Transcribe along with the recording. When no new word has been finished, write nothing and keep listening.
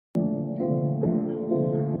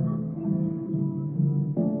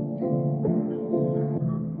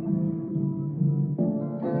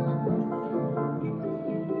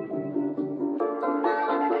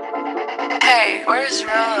Where's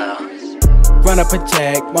Rolo? Run up a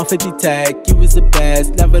check, 150 tag, you was the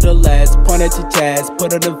best. Nevertheless, point at your chest,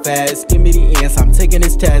 put on the vest. Give me the answer, I'm taking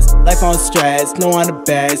this test. Life on stress, know I'm the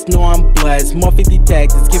best, know I'm blessed. 150 tag,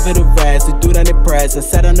 just give it a rest. The dude on the press, I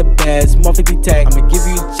sat on the best. 150 tag, I'ma give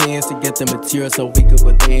you a chance to get the material so we could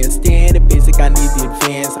go dance. Stay in the basic, I need the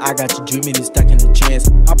advance. I got you dreaming, you stuck in the trance.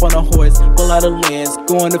 Hop on a horse, pull out a lens,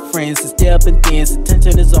 go on to friends, to stay up and dance.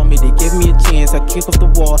 Attention is on me, they give me a chance. I kick off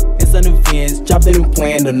the wall, it's an advance. Drop the new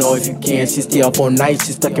plan, don't know if you can. She stay up all night,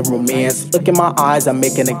 she's stuck in romance. Look in my eyes, I'm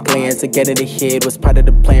making a glance. To get in the head was part of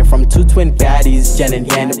the plan. From two twin baddies, Jen and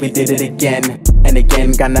Yan, we did it again and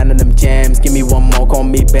again. Got none of them jams, give me one more, call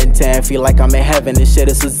me Ben 10. Feel like I'm in heaven, this shit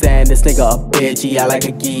is Suzanne. This nigga a bitch, yeah, like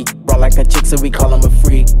a geek. Bro like a chick, so we call him a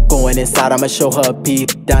freak. Going inside, I'ma show her a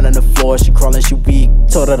peek. Down on the floor, she crawling, she weak.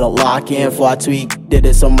 Told her to lock in for I tweak. Did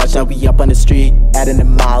it so much, now we up on the street. Adding the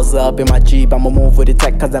miles up in my Jeep. I'ma move with the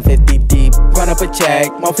tech, cause I'm 50 deep. Run up a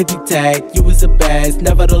check, 150 tag, you was the best.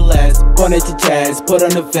 Nevertheless, point at your chest, put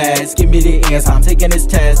on the vest. Give me the answer, I'm taking this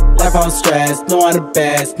test. Life on stress, know I'm the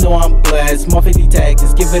best, know I'm blessed. 150 tag,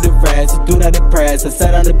 just give it a rest. Do not impress, I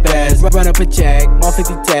sat on the best. Run up a check,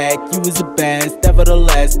 150 tag, you was the best.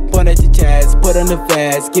 Nevertheless, point at your chest, put on the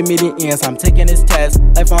vest. Give me the answer, I'm taking this test.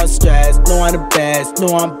 Life on stress, know I'm the best,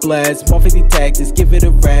 know I'm blessed. 150 tag, just give it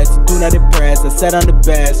a rest. Do not impress, I sat on the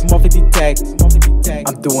best. 150 tag, 150 tag.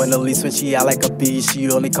 I'm doing the least when she out like a beast. She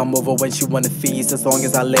only come over when she wanna feast. As long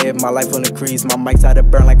as I live, my life will increase. My mic's out to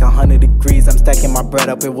burn like 100 degrees. I'm stacking my bread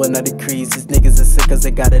up, it will not decrease. These niggas are sick cause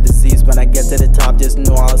they got a disease. When I get to the top, just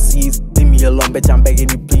know I'll seize. Leave me alone, bitch, I'm begging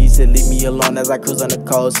you please. She leave me alone as I cruise on the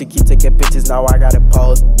coast. She keep taking pictures, now I gotta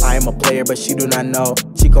pose. I am a player, but she do not know.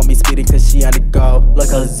 She gon' be speeding cause she on the go. Look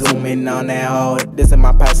her zooming on that hoe. This is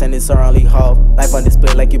my passion, it's her only hope. Life on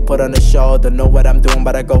display like you put on a show. Don't know what I'm doing,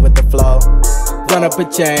 but I go with the flow. Run up a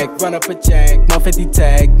check, 150 tag, 150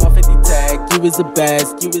 tag. You was the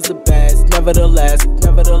best, you was the best. Nevertheless,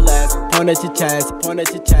 point at your chest,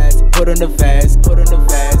 put on the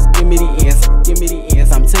vest, Give me the answer, give me the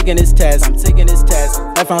answer. I'm taking this test,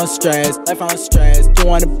 Life on stress, do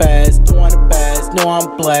on the best, know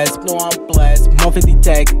I'm blessed, 150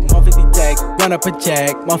 tag, run up a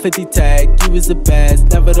check, 150 tag. You was the best,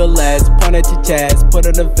 nevertheless, point at your chest, put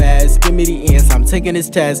on the vest. Give me the answer, I'm taking this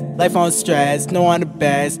test. Life on stress, know I'm the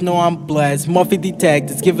best, know I'm blessed. 150 tag,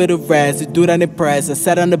 just give it a rest. Do not impress, I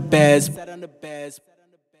sat on the best.